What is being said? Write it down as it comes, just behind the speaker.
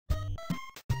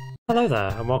Hello there,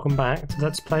 and welcome back to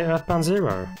Let's Play EarthBound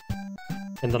 0.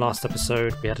 In the last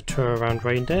episode, we had a tour around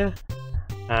Reindeer,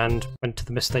 and went to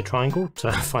the Mistake Triangle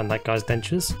to find that guy's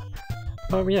dentures.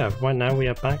 But yeah, right now we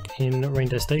are back in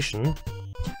Reindeer Station,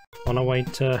 on our way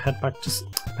to head to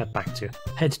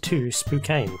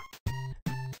Spookane.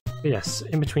 But yes,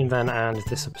 in between then and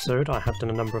this episode, I have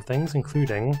done a number of things,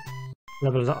 including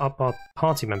leveled up our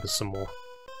party members some more.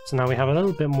 So now we have a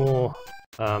little bit more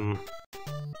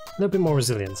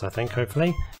resilience, I think,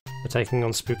 hopefully, for taking on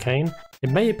Spookane.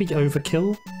 It may be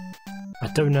overkill. I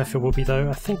don't know if it will be, though.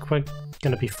 I think we're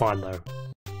going to be fine, though.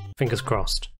 Fingers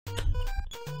crossed.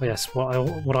 But yes, what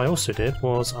I also did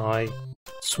was I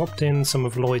swapped in some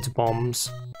of Lloyd's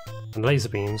bombs and laser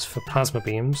beams for plasma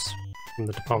beams from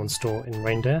the department store in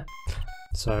Reindeer.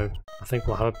 So I think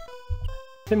we'll have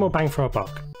a bit more bang for our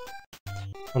buck.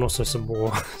 And also some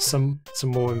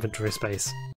more inventory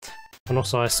space. And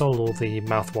also I sold all the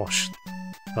mouthwash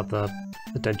that the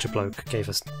denture bloke gave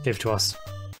to us.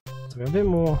 So we have a bit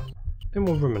more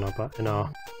room in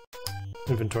our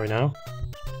inventory now.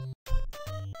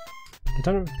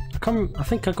 I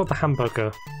think I got the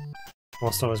hamburger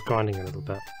whilst I was grinding a little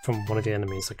bit from one of the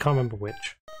enemies. I can't remember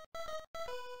which.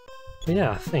 But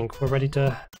yeah, I think we're ready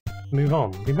to move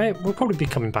on. We'll probably be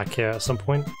coming back here at some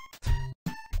point.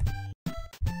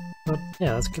 But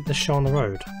yeah, let's get this show on the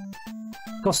road.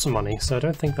 Cost some money, so I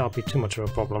don't think that'll be too much of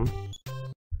a problem.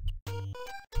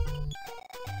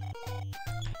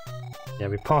 Yeah,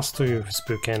 we passed through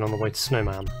Spookane on the way to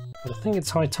Snowman, but I think it's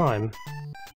high time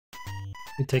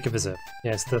we take a visit.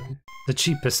 Yeah, it's the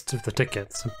cheapest of the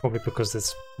tickets, probably because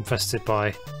it's infested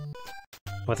by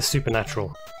the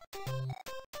supernatural.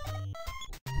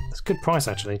 It's a good price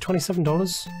actually,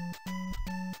 $27.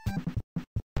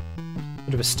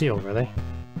 Bit of a steal, really.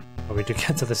 But we do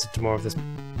get to listen to more of this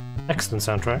excellent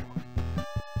soundtrack.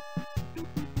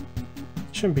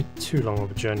 Shouldn't be too long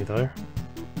of a journey though.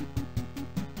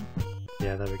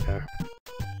 Yeah, there we go.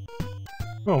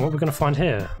 Oh, what we're going to find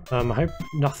here? I hope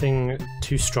nothing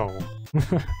too strong.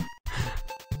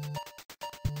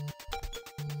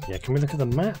 Yeah, can we look at the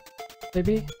map,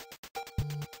 maybe?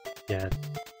 Yeah,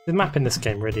 the map in this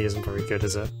game really isn't very good,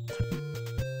 is it?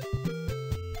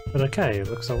 But okay, it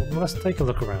looks like, let's take a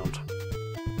look around.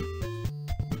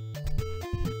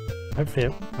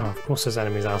 Hopefully oh, of course there's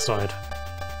enemies outside.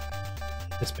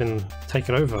 It's been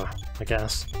taken over, I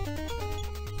guess.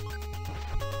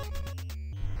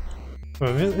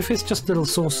 Well, if it's just little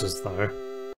saucers, though,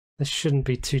 this shouldn't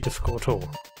be too difficult at all.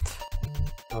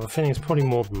 I have a feeling it's probably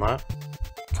more than that.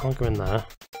 Can't go in there.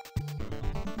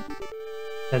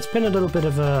 It's been a little bit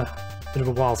of a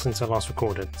while since I last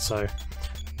recorded, so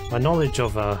my knowledge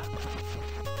of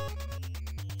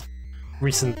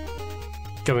recent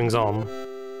goings-on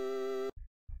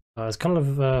has kind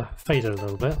of faded a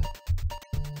little bit.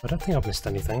 I don't think I've missed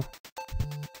anything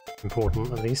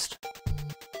important, at least.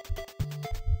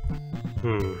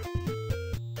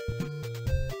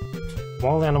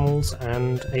 Wild animals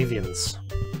and aliens.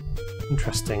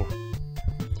 Interesting.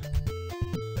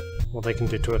 What they can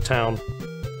do to a town.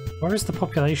 Where is the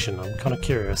population? I'm kind of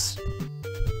curious.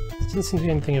 There doesn't seem to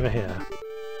be anything over here.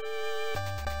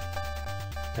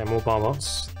 Okay, more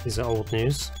barbots. These are old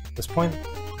news at this point.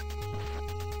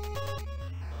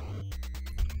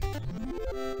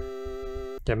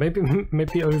 Yeah, maybe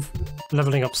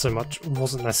leveling up so much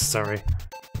wasn't necessary.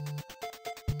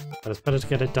 But it's better to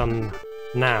get it done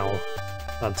now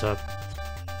than to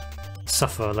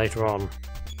suffer later on.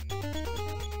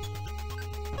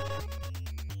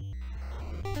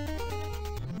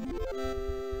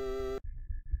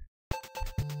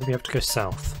 Maybe we have to go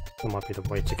south. That might be the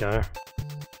way to go.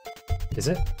 Is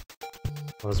it?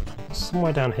 Well, there's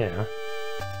somewhere down here.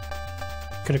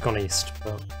 Could have gone east,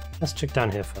 but let's check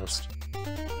down here first.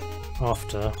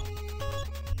 After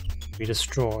we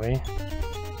destroy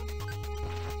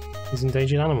these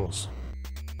endangered animals.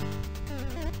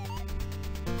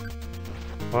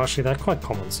 Well, actually, they're quite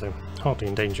common, so hardly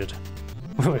endangered.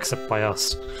 Except by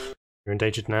us. You're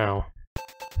endangered now.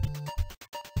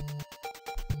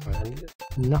 Right,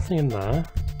 nothing in there.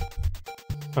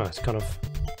 Oh, it's kind of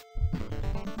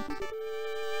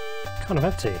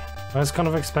empty. I was kind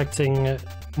of expecting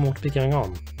more to be going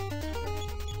on.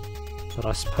 But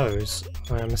I suppose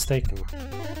I am mistaken.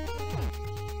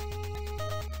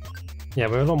 Yeah,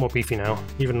 we're a lot more beefy now.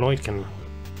 Even Lloyd can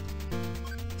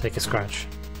take a scratch.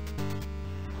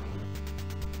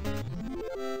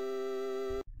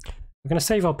 We're going to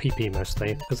save our PP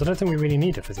mostly, because I don't think we really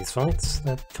need it for these fights.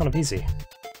 They're kind of easy.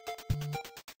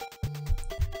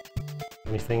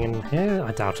 Anything in here?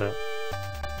 I doubt it.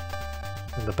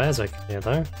 The bears are here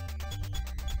though.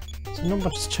 So not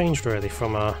much has changed really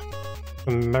from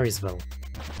from Marysville.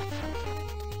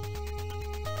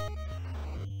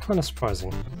 Kinda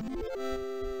surprising.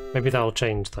 Maybe that'll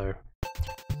change though.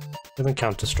 Doesn't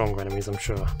count to stronger enemies, I'm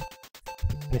sure.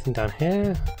 Anything down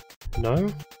here? No?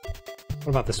 What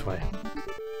about this way?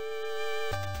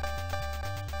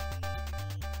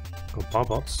 Got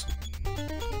barbots.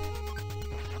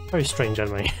 Very strange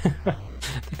enemy.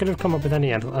 They could have come up with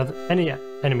any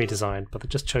enemy design, but they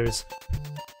just chose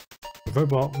a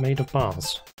robot made of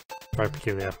bars. Very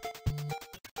peculiar.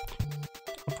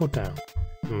 Up or down?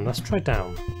 Let's try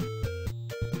down.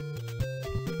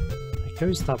 It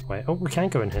goes that way. Oh, we can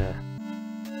go in here.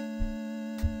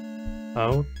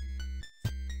 Oh.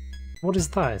 What is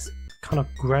that? It's kind of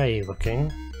grey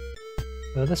looking.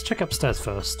 Let's check upstairs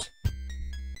first.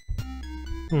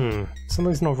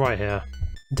 Something's not right here.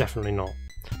 Definitely not.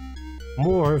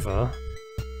 Moreover,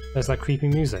 there's that creepy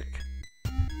music.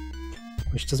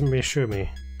 Which doesn't reassure me.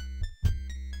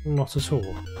 Not at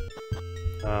all.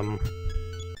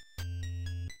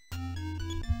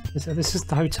 This is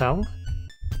the hotel?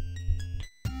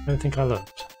 I don't think I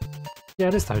looked. Yeah,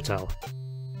 it is the hotel.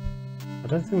 I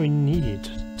don't think we need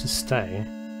to stay.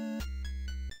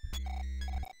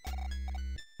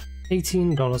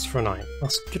 $18 for a night.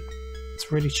 That's good.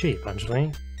 It's really cheap,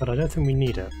 actually, but I don't think we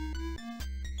need it.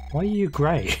 Why are you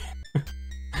grey?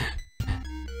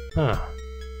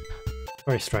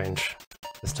 Very strange.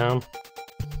 This town.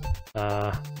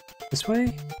 This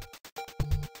way?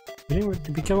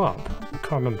 Did we go up? I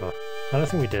can't remember. I don't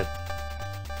think we did.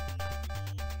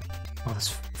 Oh, there's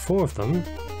 4 of them.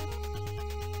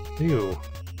 Ew.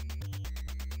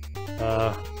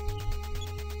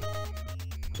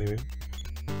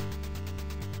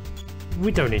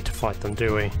 We don't need to fight them,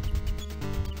 do we?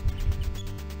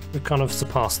 We've kind of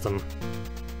surpassed them.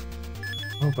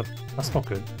 Oh, but that's not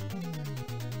good.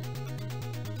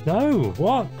 No!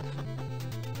 What?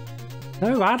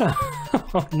 No, Anna!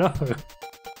 Oh no!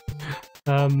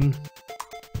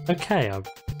 Okay,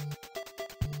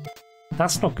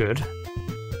 that's not good.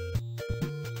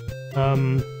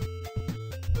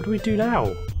 What do we do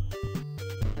now?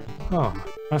 Oh,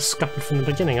 we're scuppered from the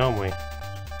beginning, aren't we?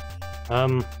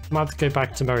 Might have to go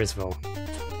back to Marysville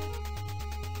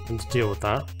and deal with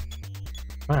that.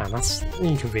 Man, that's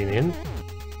inconvenient.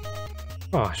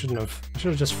 Oh, I should have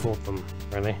just fought them,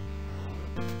 really.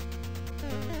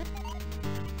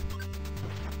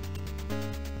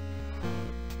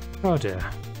 Oh dear.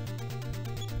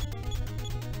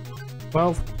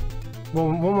 Well, what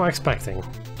am I expecting?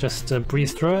 Just to breathe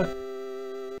through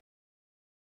it?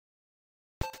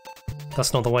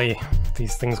 That's not the way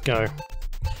these things go.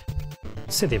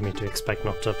 Silly of me to expect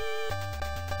not to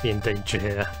be in danger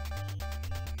here.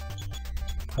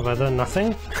 However,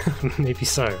 nothing? Maybe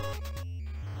so.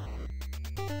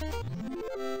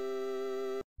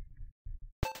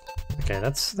 Okay,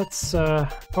 let's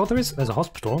oh, there's a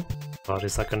hospital. But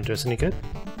is that going to do us any good?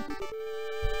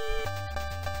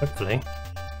 Hopefully.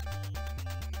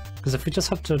 Because if we just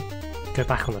have to go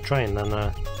back on the train, then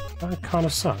that would kind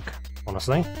of suck,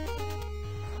 honestly.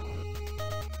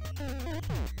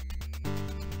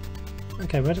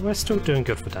 Okay, we're still doing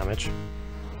good for damage.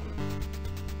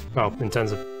 Well, in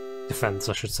terms of defense,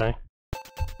 I should say.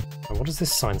 Oh, what does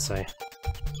this sign say?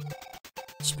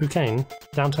 Spookane,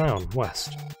 downtown,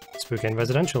 west. Spookane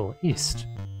residential, east.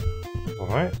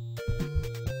 Alright.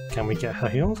 Can we get her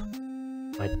healed?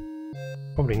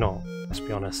 Probably not, let's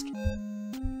be honest. I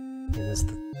mean, there's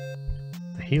the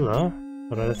healer,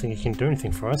 but I don't think he can do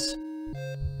anything for us.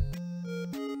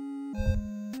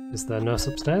 Is there a nurse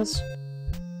upstairs?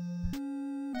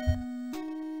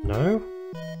 No?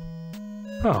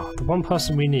 Oh, the one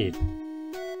person we need.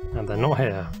 And they're not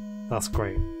here. That's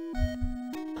great.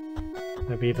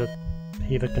 Maybe the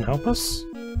healer can help us?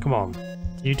 Come on,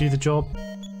 do you do the job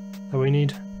that we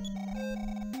need?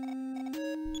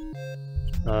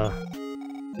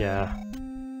 Yeah.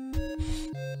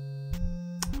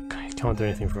 Okay, can't do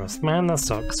anything for us. Man, that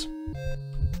sucks.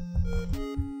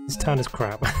 This town is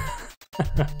crap.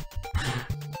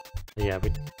 Yeah,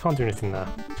 we can't do anything there.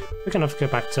 We're gonna have to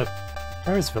go back to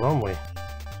Marysville, aren't we?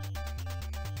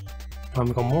 And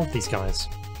we've got more of these guys.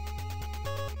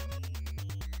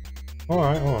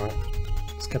 Alright, alright.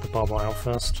 Let's get the barbot out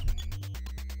first.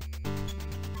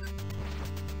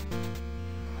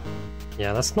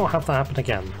 Yeah, let's not have that happen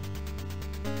again.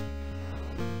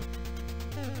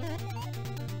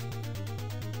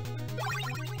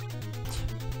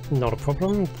 Not a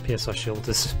problem. The PSI shield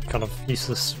is kind of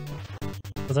useless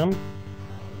for them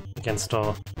against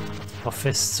our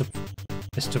fist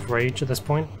of rage at this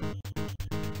point.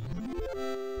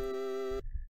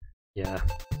 Yeah,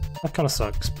 that kind of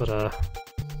sucks, but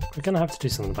we're gonna have to do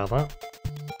something about that.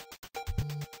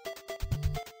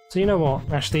 So you know what?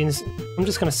 Actually, I'm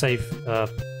just gonna save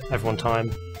everyone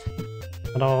time,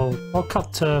 and I'll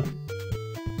cut to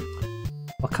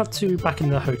back in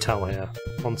the hotel here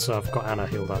once I've got Anna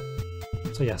healed up.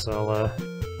 So yes, I'll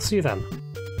see you then.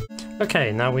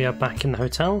 Okay, now we are back in the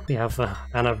hotel. We have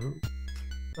Anna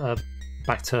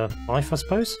back to life, I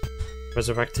suppose.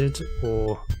 Resurrected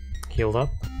or healed up,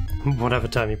 whatever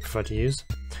term you prefer to use.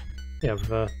 Yeah,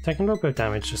 we've taken a little bit of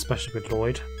damage, especially with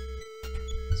Lloyd.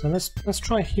 So let's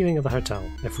try healing at the hotel,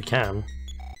 if we can.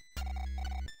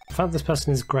 The fact this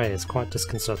person is grey is quite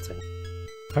disconcerting.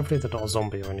 Hopefully they're not a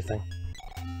zombie or anything.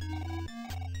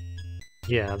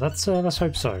 Yeah, let's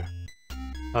hope so.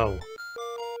 Oh.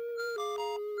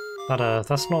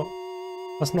 That's not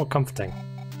comforting.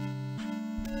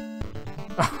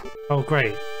 Oh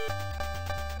great.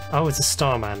 Oh, it's a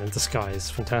Starman in disguise.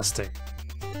 Fantastic.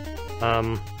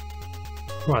 Right,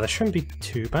 that shouldn't be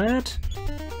too bad.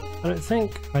 I don't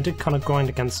think. I did kind of grind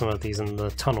against some of these in the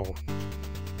tunnel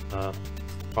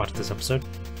prior to this episode.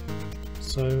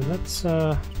 So let's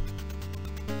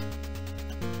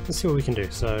see what we can do.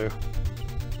 So,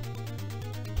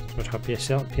 we'll try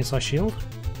PSI shield.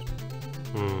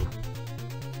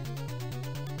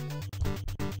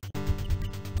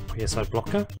 PSI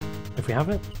blocker, if we have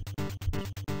it.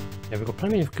 Yeah, we've got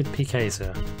plenty of good PKs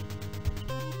here.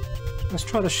 Let's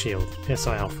try the shield.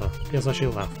 PSI alpha. PSI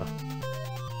shield alpha.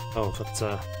 Oh, that's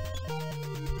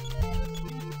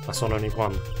on only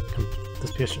one.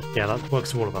 This PSI, yeah, that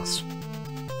works for all of us.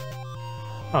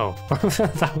 Oh,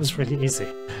 that was really easy.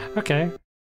 Okay.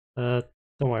 Don't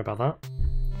worry about that.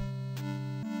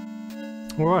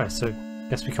 Alright, so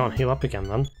guess we can't heal up again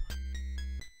then.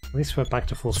 At least we're back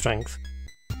to full strength.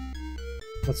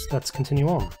 Let's continue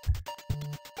on.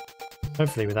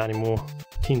 Hopefully without any more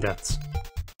teen deaths.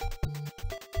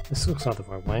 This looks like the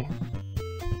right way.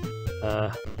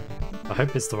 I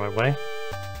hope it's the right way,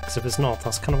 because if it's not,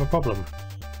 that's kind of a problem.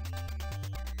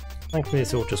 Thankfully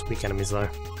it's all just weak enemies though.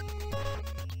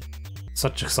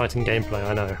 Such exciting gameplay,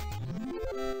 I know.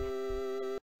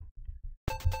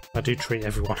 I do treat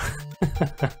everyone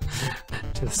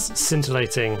to this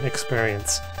scintillating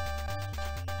experience.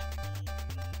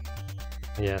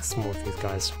 Yes, more of these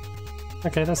guys.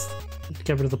 Okay, let's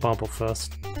get rid of the barbel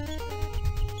first.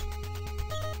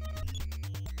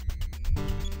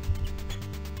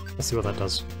 Let's see what that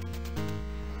does.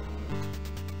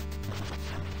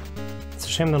 It's a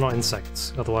shame they're not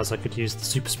insects, otherwise I could use the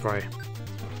super spray.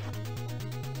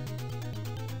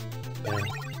 Yeah.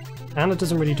 Anna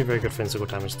doesn't really do very good physical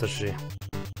damage, does she? I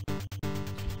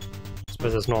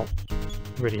suppose that's not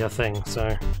really her thing,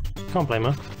 so can't blame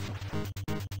her.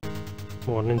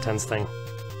 More Ninten's thing.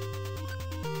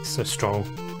 He's so strong.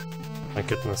 My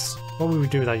goodness. What would we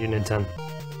do without you, Ninten?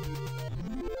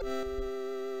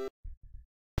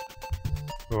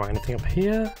 Alright, anything up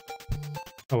here?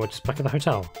 Oh, we're just back at the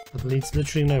hotel. That leads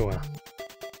literally nowhere.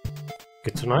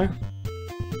 Good to know.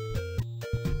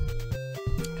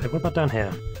 Okay, what about down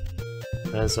here?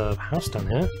 There's a house down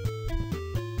here.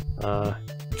 Try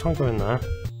and go in there.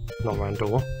 Not round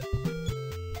door.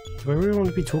 Do I really want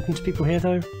to be talking to people here,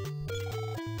 though?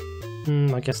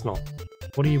 I guess not.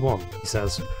 What do you want? He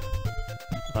says.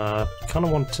 Kind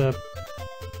of want to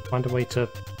find a way to...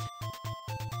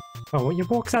 Oh,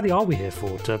 what exactly are we here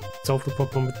for? To solve the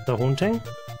problem with the haunting?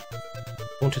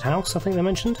 Haunted house, I think they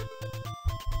mentioned?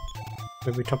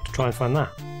 Maybe we have to try and find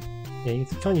that. Yeah, you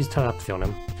can't use telepathy on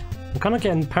him. I'm kind of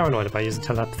getting paranoid about using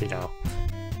telepathy now.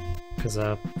 Because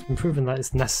I've been proven that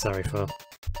it's necessary for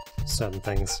certain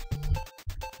things.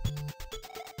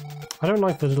 I don't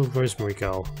like the little Rosemary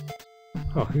girl.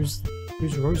 Oh, who's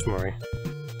Rosemary?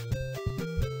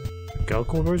 A girl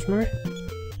called Rosemary?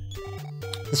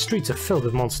 The streets are filled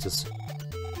with monsters.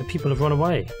 The people have run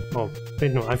away. Well,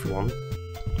 maybe not everyone.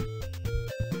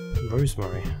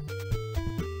 Rosemary.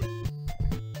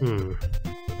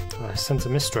 I sense a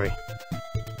mystery.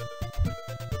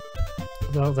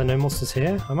 Are there no monsters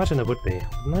here? I imagine there would be,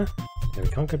 wouldn't there? Yeah, we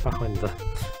can't go behind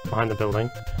the building.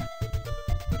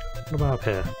 What about up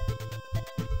here?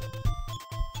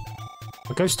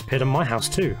 A ghost appeared in my house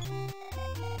too.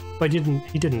 But he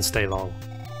didn't stay long.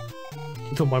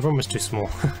 He thought my room was too small.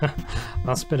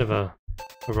 That's a bit of a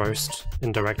roast,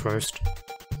 indirect roast.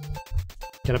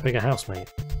 Get a bigger house, mate.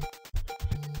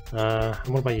 And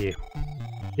what about you?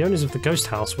 The owners of the ghost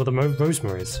house were the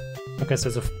Rosemarys. Okay, so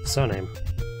there's a surname.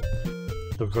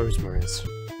 The Rosemarys.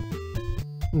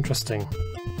 Interesting.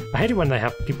 I hate it when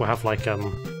people have like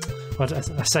well,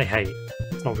 I say hate.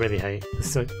 It's not really hate.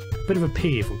 It's a bit of a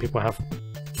peeve when people have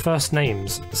first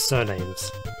names as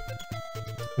surnames.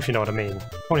 If you know what I mean.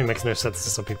 Probably makes no sense to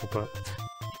some people, but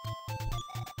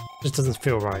Just doesn't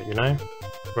feel right, you know?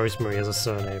 Rosemary as a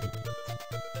surname.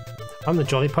 I'm the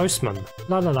Jolly Postman.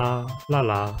 La la la, la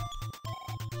la.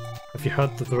 Have you heard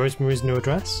of the Rosemary's new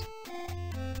address?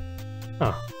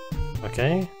 Oh,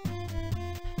 okay.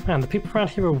 Man, the people around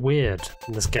here are weird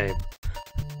in this game.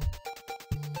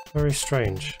 Very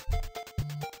strange.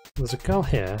 There's a girl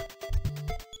here.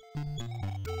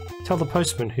 Tell the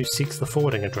postman who seeks the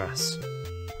forwarding address.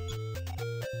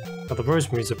 But the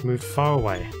Rosemarys have moved far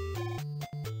away.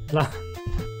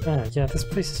 Yeah, this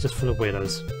place is just full of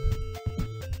weirdos.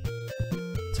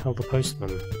 Tell the postman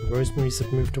the Rosemarys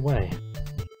have moved away.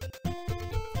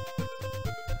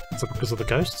 Is that because of the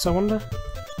ghosts, I wonder?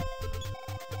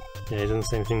 Yeah, he doesn't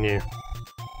say anything new.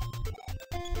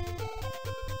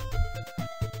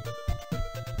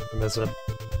 And there's a...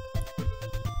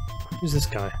 Who's this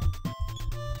guy?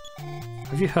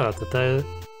 Have you heard that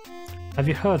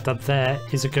there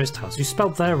is a ghost house? You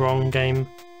spelled there wrong, game.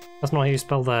 That's not how you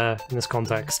spell there in this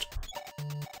context.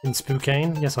 In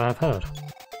Spookane? Yes, I have heard.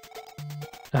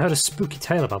 I heard a spooky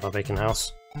tale about that vacant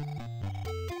house.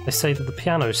 They say that the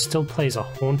piano still plays a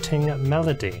haunting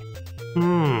melody.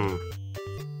 I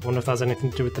wonder if that has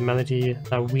anything to do with the melody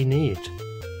that we need.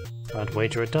 I'd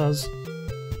wager it does.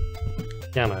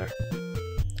 Piano.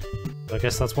 I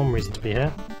guess that's one reason to be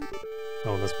here.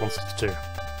 Oh, there's monsters too.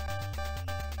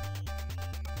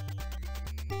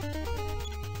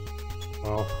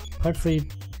 Well, hopefully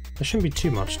there shouldn't be too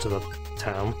much to the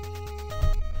town.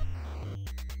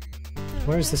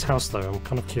 Where is this house though? I'm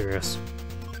kind of curious.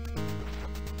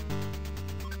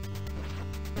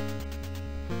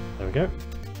 There we go.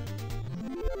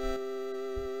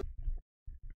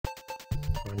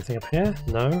 Anything up here?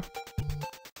 No.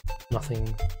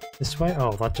 Nothing this way?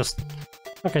 Oh, that just...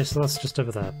 Okay, so that's just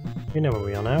over there. We know where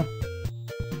we are now.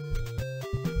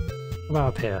 What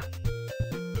about up here?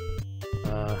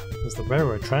 There's the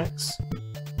railroad tracks.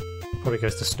 Probably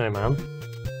goes to Snowman.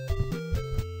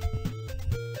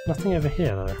 Nothing over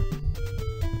here though.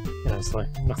 Yeah, it's like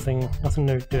nothing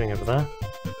no doing over there.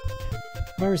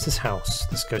 Where is this house?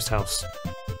 This ghost house?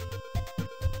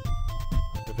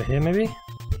 Over here maybe?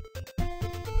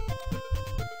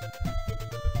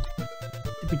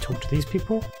 Did we talk to these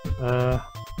people?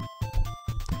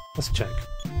 Let's check.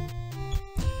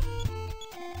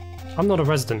 I'm not a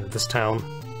resident of this town.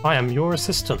 I am your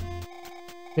assistant.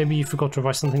 Maybe you forgot to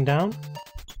write something down?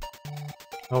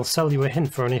 I'll sell you a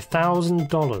hint for only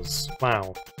 $1,000.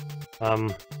 Wow. I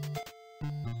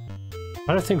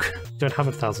don't think we don't have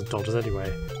 $1,000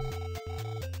 anyway.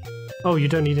 Oh, you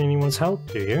don't need anyone's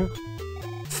help, do you?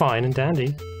 Fine and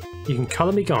dandy. You can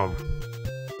colour me gone.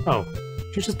 Oh,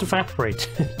 you just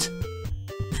evaporated.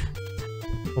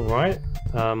 Alright.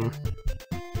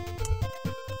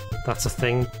 That's a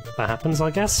thing that happens,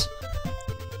 I guess?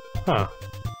 Huh.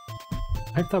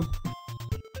 I hope that...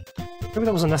 Maybe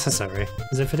that wasn't necessary,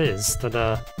 because if it is, then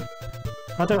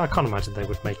I can't imagine they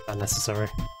would make that necessary.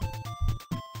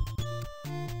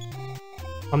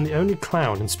 I'm the only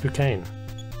clown in Spookane.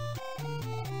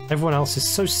 Everyone else is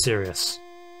so serious.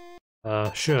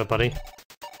 Sure, buddy.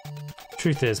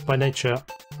 Truth is, by nature,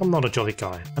 I'm not a jolly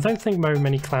guy. I don't think very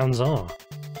many clowns are.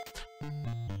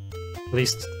 At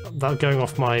least, that going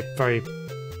off my very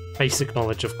basic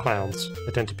knowledge of clowns,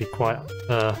 they tend to be quite,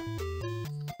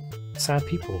 sad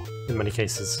people, in many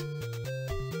cases.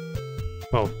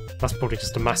 Well, that's probably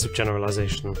just a massive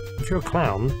generalization. If you're a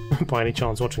clown, by any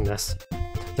chance watching this,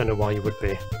 don't know why you would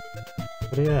be.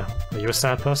 But yeah, are you a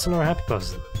sad person or a happy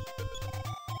person?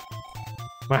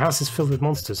 My house is filled with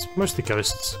monsters, mostly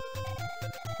ghosts.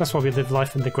 That's why we live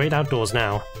life in the great outdoors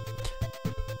now.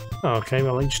 Oh, okay,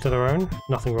 well, each to their own.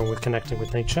 Nothing wrong with connecting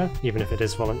with nature, even if it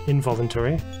is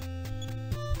involuntary.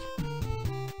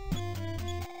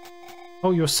 Oh,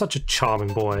 you're such a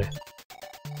charming boy.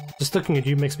 Just looking at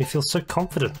you makes me feel so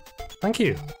confident. Thank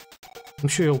you. I'm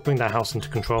sure you'll bring that house into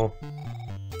control.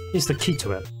 Here's the key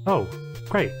to it. Oh,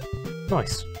 great.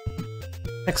 Nice.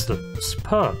 Excellent.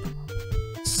 Superb.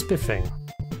 Spiffing.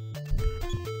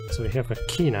 So we have a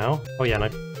key now. Oh yeah, and I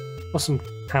got some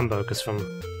hamburgers from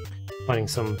finding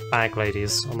some bag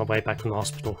ladies on the way back from the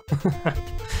hospital. Yeah,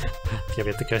 we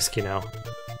have the ghost key now.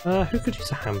 Who could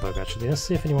use a hamburger actually? Let's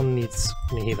see if anyone needs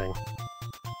any healing.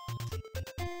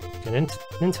 Okay,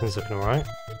 Ninten's looking alright.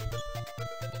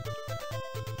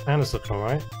 Anna's looking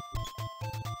alright.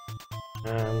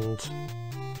 And...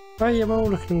 oh yeah, we're all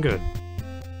looking good.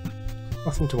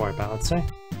 Nothing to worry about, I'd say.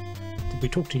 Did we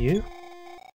talk to you?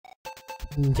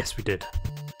 Yes, we did.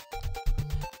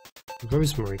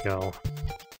 Rosemary girl.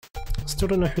 Still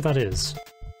don't know who that is.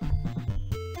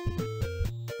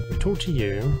 We talked to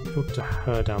you, talked to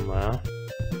her down there,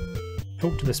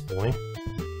 talked to this boy.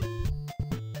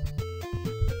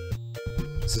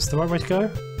 Is this the right way to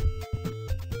go?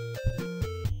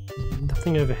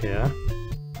 Nothing over here,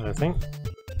 I don't think.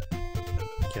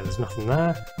 Okay, there's nothing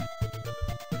there.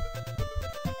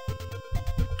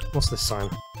 What's this sign?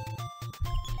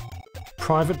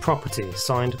 Private property,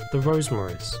 signed the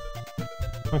Rosemarys.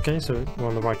 Okay, so we're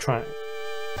on the right track.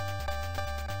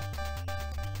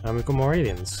 And we've got more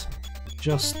aliens.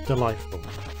 Just delightful.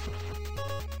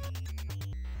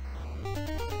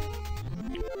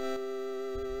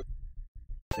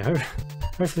 Yeah,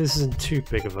 hopefully this isn't too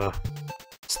big of a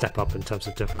step up in terms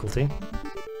of difficulty.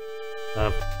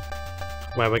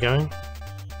 Where we're going.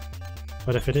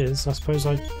 But if it is, I suppose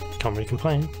I can't really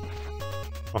complain.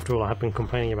 After all, I have been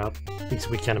complaining about these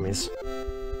weak enemies.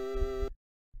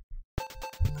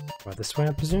 Right, this way,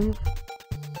 I presume?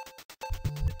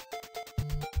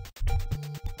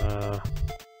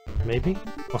 Maybe?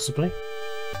 Possibly?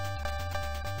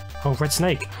 Oh, red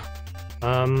snake!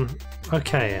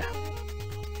 Okay.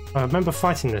 I remember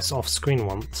fighting this off screen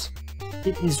once.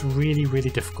 It is really, really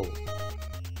difficult.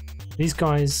 These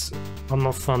guys are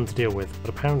not fun to deal with, but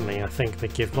apparently I think they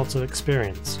give lots of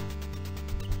experience.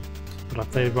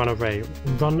 But they run away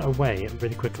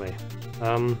really quickly.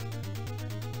 What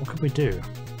could we do?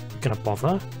 We're gonna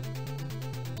bother?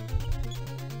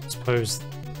 I suppose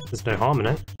there's no harm in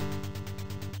it.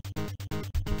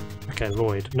 Okay,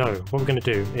 Lloyd. No, what we're gonna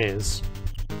do is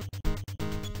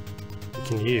we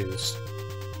can use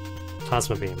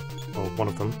Plasma Beam, or one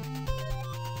of them.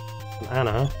 And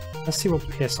Anna, let's see what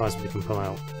PSIs we can pull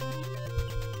out.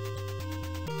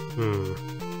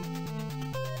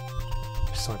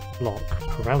 Psych block,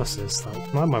 paralysis,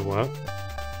 that might work.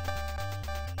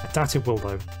 I doubt it will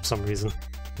though, for some reason.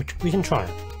 We can try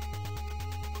it.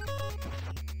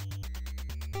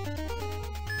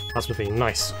 Plasma Beam,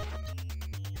 nice.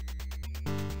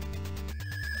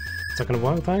 Is that gonna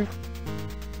work though?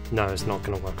 No, it's not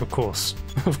gonna work, of course.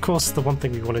 Of course, the one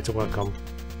thing we wanted to work on.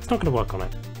 It's not gonna work on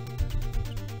it.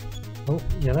 Oh,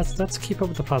 yeah, let's keep up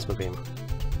with the Plasma Beam.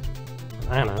 And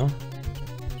Anna,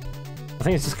 I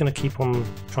think it's just gonna keep on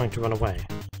trying to run away.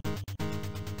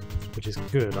 Which is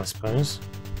good, I suppose.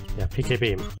 Yeah, PK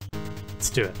Beam. Let's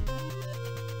do it.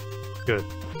 Good.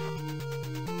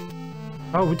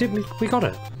 Oh, we got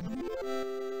it!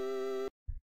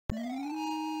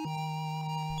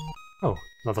 Oh,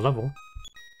 another level.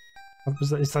 What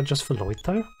was that? Is that just for Lloyd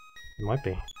though? It might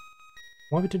be.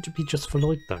 Why would it be just for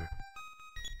Lloyd though?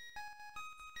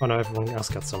 Oh no, everyone else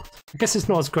got some. I guess it's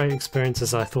not as great experience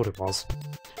as I thought it was.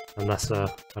 Unless I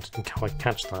didn't quite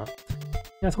catch that.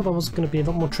 Yeah, I thought that was going to be a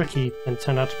lot more tricky than it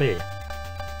turned out to be.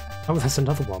 Oh, there's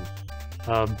another one.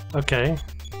 Okay.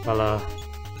 Well,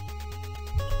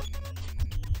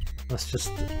 let's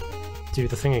just do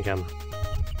the thing again.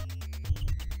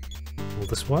 Will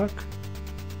this work?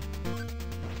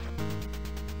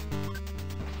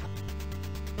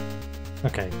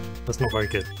 Okay, that's not very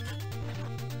good.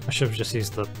 I should have just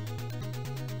used the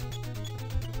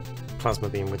Plasma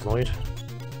Beam with Lloyd.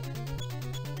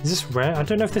 Is this rare? I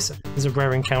don't know if this is a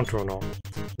rare encounter or not.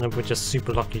 And we're just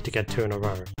super lucky to get 2 in a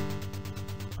row.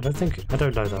 I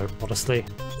don't know though, honestly.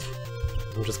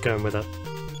 I'm just going with it.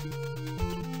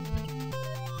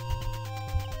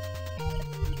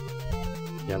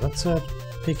 Yeah, that's a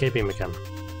PK Beam again.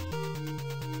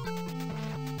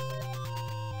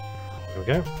 There we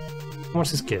go. How much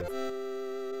does this give?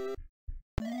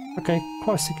 Okay,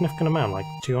 quite a significant amount, like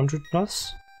 200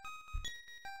 plus?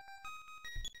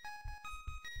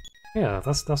 Yeah,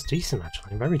 that's decent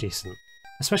actually, very decent.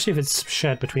 Especially if it's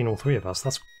shared between all 3 of us,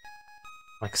 that's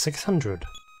like 600.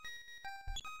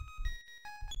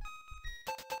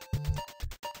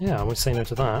 Yeah, I won't say no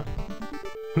to that.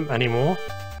 Any more?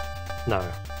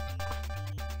 No.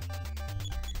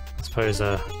 I suppose,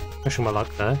 pushing my luck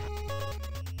there.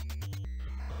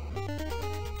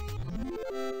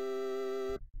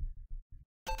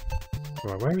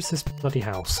 Right, where is this bloody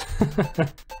house?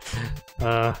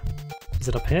 Is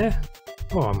it up here?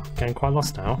 Oh, I'm getting quite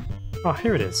lost now. Oh,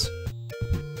 here it is.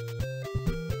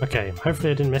 Okay, hopefully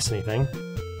I didn't miss anything.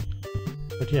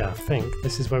 But yeah, I think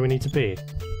this is where we need to be.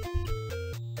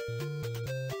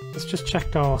 Let's just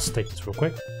check our status real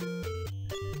quick.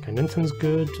 Okay, Ninten's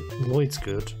good, Lloyd's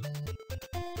good.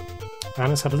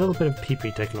 Anna's had a little bit of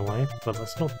PP taken away, but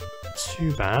that's not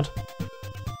too bad.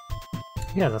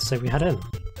 Yeah, let's say we head in.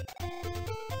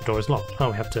 The door is locked.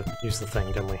 Oh, we have to use the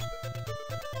thing, don't we?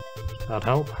 That'd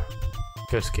help.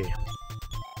 Ghost key.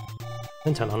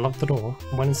 Ninten unlocked the door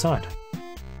and went inside.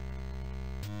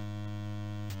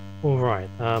 Alright,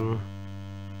 I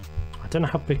don't know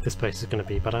how big this place is going to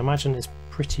be, but I imagine it's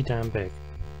pretty damn big.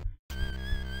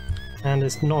 And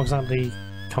it's not exactly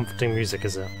comforting music,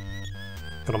 is it?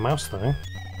 Got a mouse though.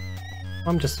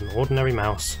 I'm just an ordinary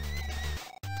mouse.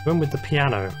 One with the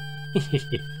piano.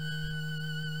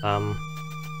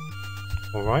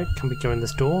 Alright, can we go in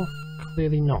this door?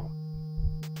 Clearly not.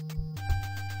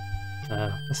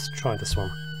 Let's try this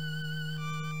one.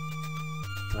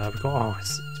 We've got, oh,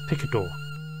 it's pick a door.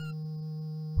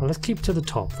 Well, let's keep to the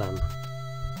top then.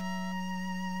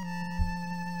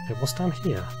 Okay, what's down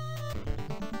here?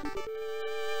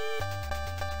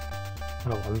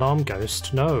 Oh, alarm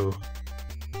ghost? No.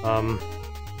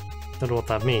 Don't know what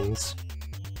that means.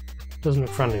 Doesn't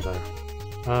look friendly though.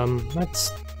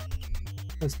 Let's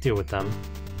deal with them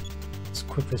as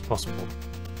quickly as possible.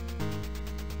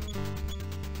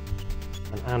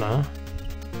 And Anna.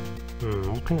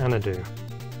 What can Anna do?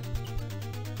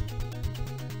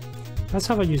 Let's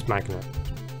have her use magnet.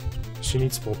 She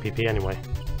needs more PP anyway.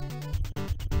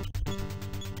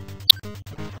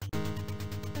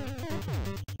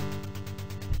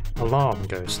 Alarm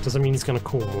ghost. Does that mean he's going to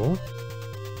call more?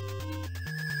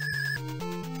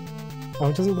 Oh,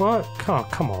 it doesn't work? Oh,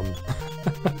 come on.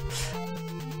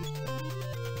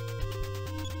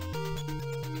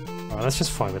 Alright, let's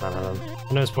just fight with Anna then.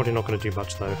 I know it's probably not going to do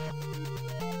much though.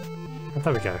 Oh,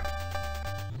 there we go.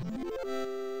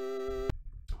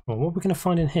 Well, what are we going to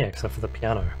find in here except for the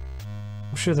piano?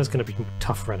 I'm sure there's going to be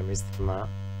tougher enemies than that.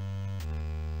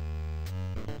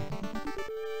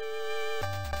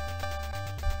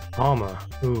 Armor.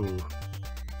 Ooh.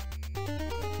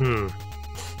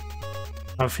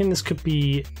 I think this could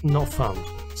be not fun,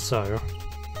 so...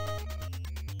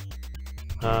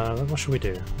 what should we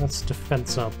do? Let's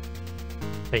defense up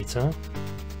Beta.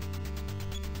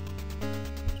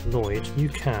 Lloyd, you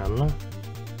can...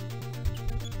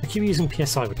 I keep using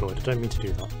PSI with Lloyd, I don't mean to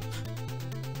do that.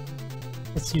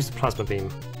 Let's use the plasma beam.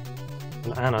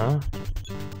 And Anna,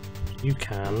 you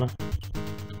can...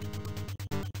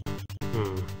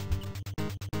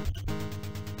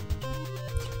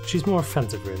 She's more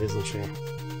offensive really, isn't she?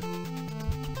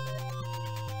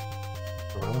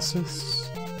 Paralysis?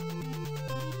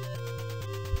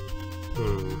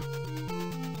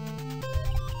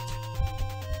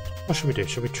 What should we do?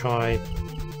 Should we try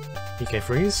PK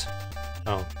Freeze?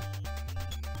 Oh.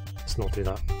 Let's not do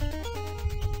that.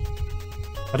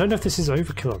 I don't know if this is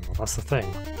overkill or not, that's the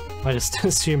thing. I just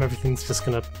assume everything's just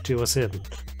gonna do us in.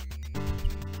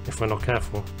 If we're not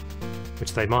careful.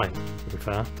 Which they might, to be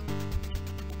fair.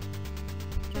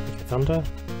 PK Thunder.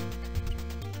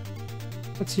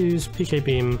 Let's use PK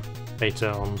Beam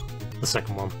Beta on the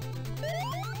second one.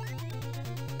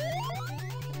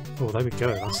 Oh, there we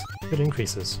go, that's good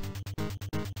increases.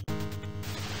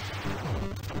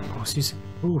 Oh, it's using...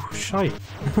 Ooh, shite.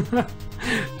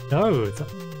 No!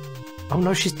 Oh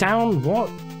no, she's down! What?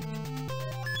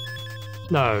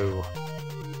 No.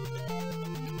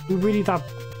 We're really that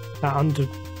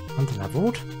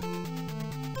under-leveled?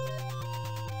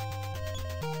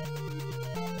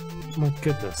 Oh my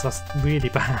goodness, that's really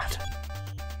bad.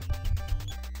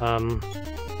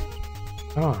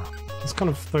 It's kind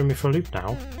of throwing me for a loop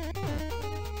now.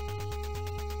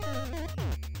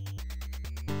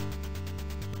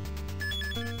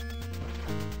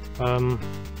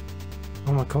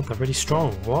 Oh my god, they're really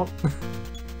strong. What?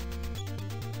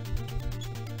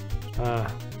 I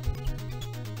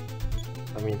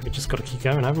mean, we just gotta keep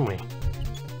going, haven't we?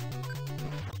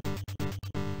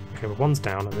 Okay, well, one's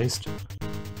down at least.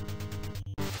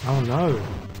 Oh no!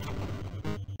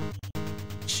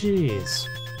 Jeez.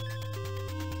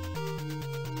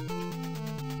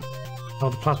 Oh,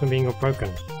 the plasma being all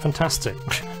broken. Fantastic.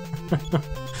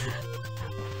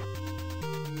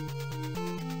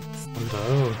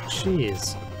 Oh,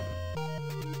 jeez.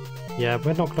 Yeah,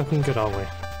 we're not looking good, are we?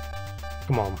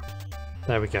 Come on.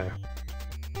 There we go.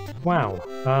 Wow.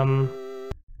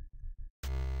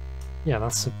 Yeah,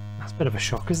 that's a bit of a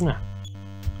shock, isn't it?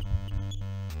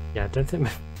 Yeah, I don't think...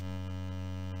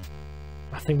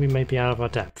 I think we may be out of our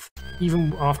depth.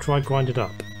 Even after I grinded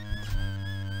up.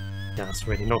 Yeah, that's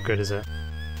really not good, is it?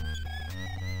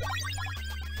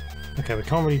 Okay, we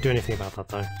can't really do anything about that,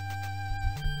 though.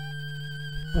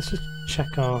 Let's just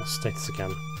check our status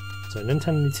again. So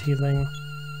Ninten needs healing,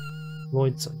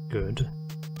 Lloyd's good,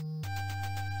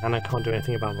 and I can't do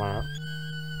anything about that.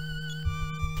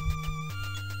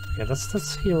 Okay,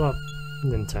 let's heal up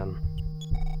Ninten.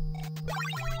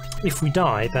 If we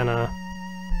die, then or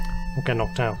get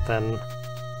knocked out, then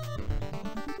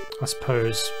I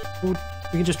suppose we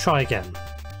can just try again.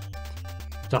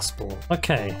 Dust Ball.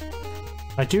 Okay,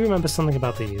 I do remember something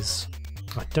about these.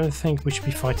 I don't think we should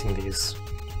be fighting these.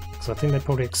 So I think they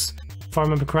probably, if I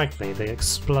remember correctly, they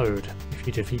explode if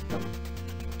you defeat them.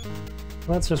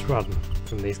 Let's just run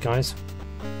from these guys.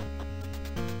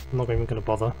 I'm not even going to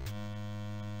bother.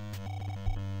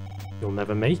 You'll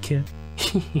never make it.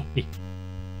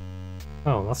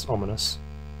 Oh, that's ominous.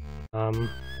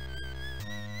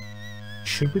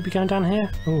 Should we be going down here?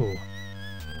 Oh,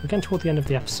 we're getting toward the end of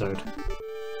the episode.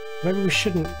 Maybe we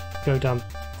shouldn't go down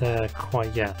there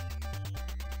quite yet.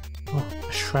 Oh,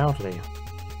 a Shroudly.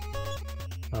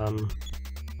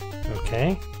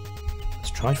 Okay.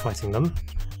 Let's try fighting them.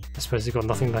 I suppose they've got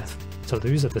nothing left to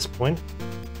lose at this point.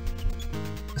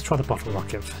 Let's try the bottle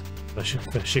rocket for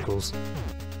Shiggles.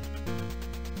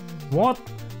 What?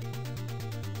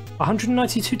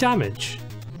 192 damage?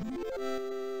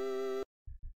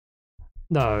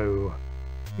 No.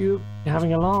 You're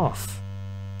having a laugh.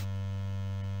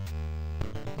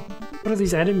 What are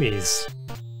these enemies?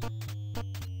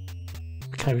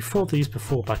 Okay, we fought these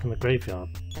before back in the graveyard.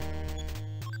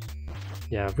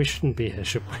 Yeah, we shouldn't be here,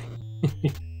 should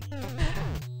we?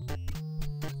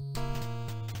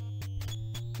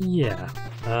 Yeah.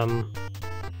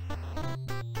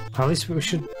 At least we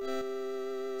should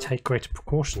take greater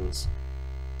precautions.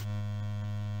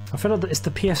 I feel like it's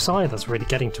the PSI that's really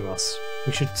getting to us.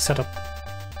 We should set up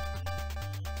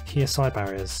PSI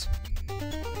barriers.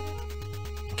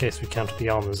 In case we counter the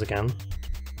armors again.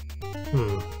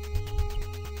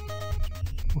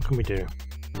 What can we do?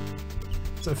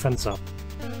 Set a fence up.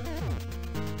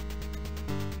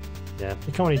 Yeah,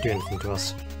 they can't really do anything to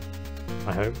us.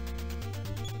 I hope.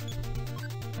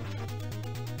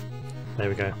 There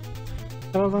we go.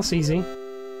 Oh, that's easy.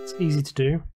 It's easy to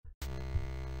do.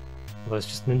 Although it's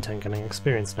just Ninten getting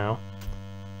experience now.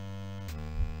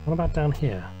 What about down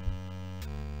here?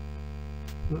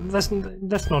 Let's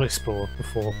not explore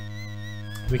before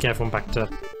we get everyone back to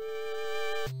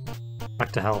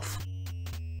health.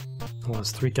 Oh,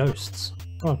 there's 3 ghosts.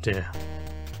 Oh dear.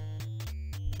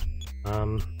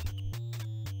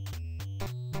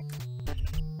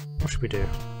 What should we do?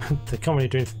 They can't really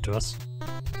do anything to us.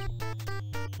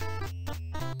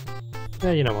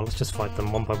 Yeah, you know what, let's just fight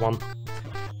them one by one.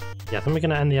 Yeah, then we're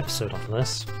going to end the episode after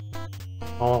this.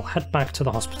 I'll head back to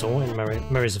the hospital in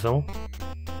Marysville.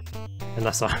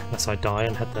 Unless I die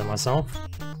and head there myself.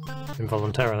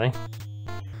 Involuntarily.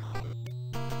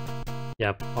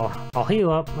 Yeah, I'll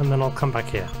heal up and then I'll come back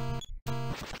here.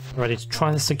 Ready to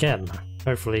try this again.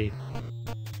 Hopefully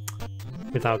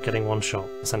without getting one shot,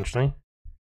 essentially.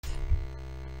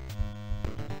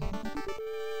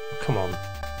 Come on.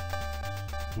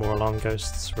 More alarm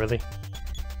ghosts, really?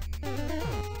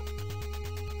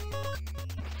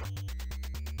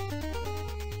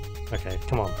 Okay,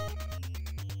 come on.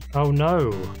 Oh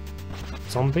no!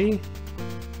 Zombie?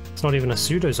 It's not even a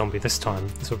pseudo-zombie this time,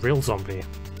 it's a real zombie.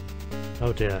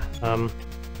 Oh dear. Yeah,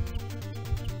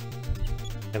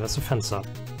 that's a fence up.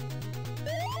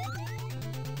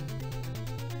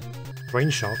 Brain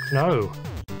shock? No!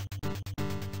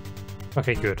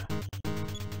 Okay, good.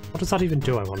 What does that even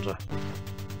do, I wonder?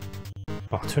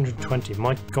 Oh, 220.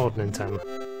 My god, Ninten.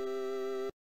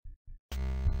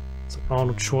 It's like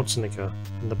Arnold Schwarzenegger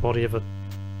in the body of a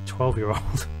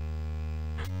 12-year-old.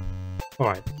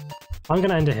 Alright. I'm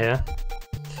gonna end it here.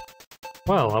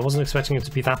 Well, I wasn't expecting it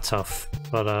to be that tough,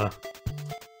 but I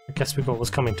guess we got what was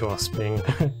coming to us, being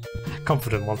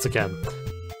confident once again.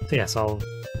 So yes, I'll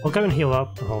go and heal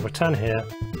up, and I'll return here,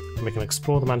 and we can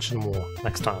explore the mansion more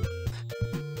next time.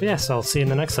 But yes, I'll see you in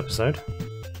the next episode.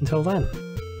 Until then.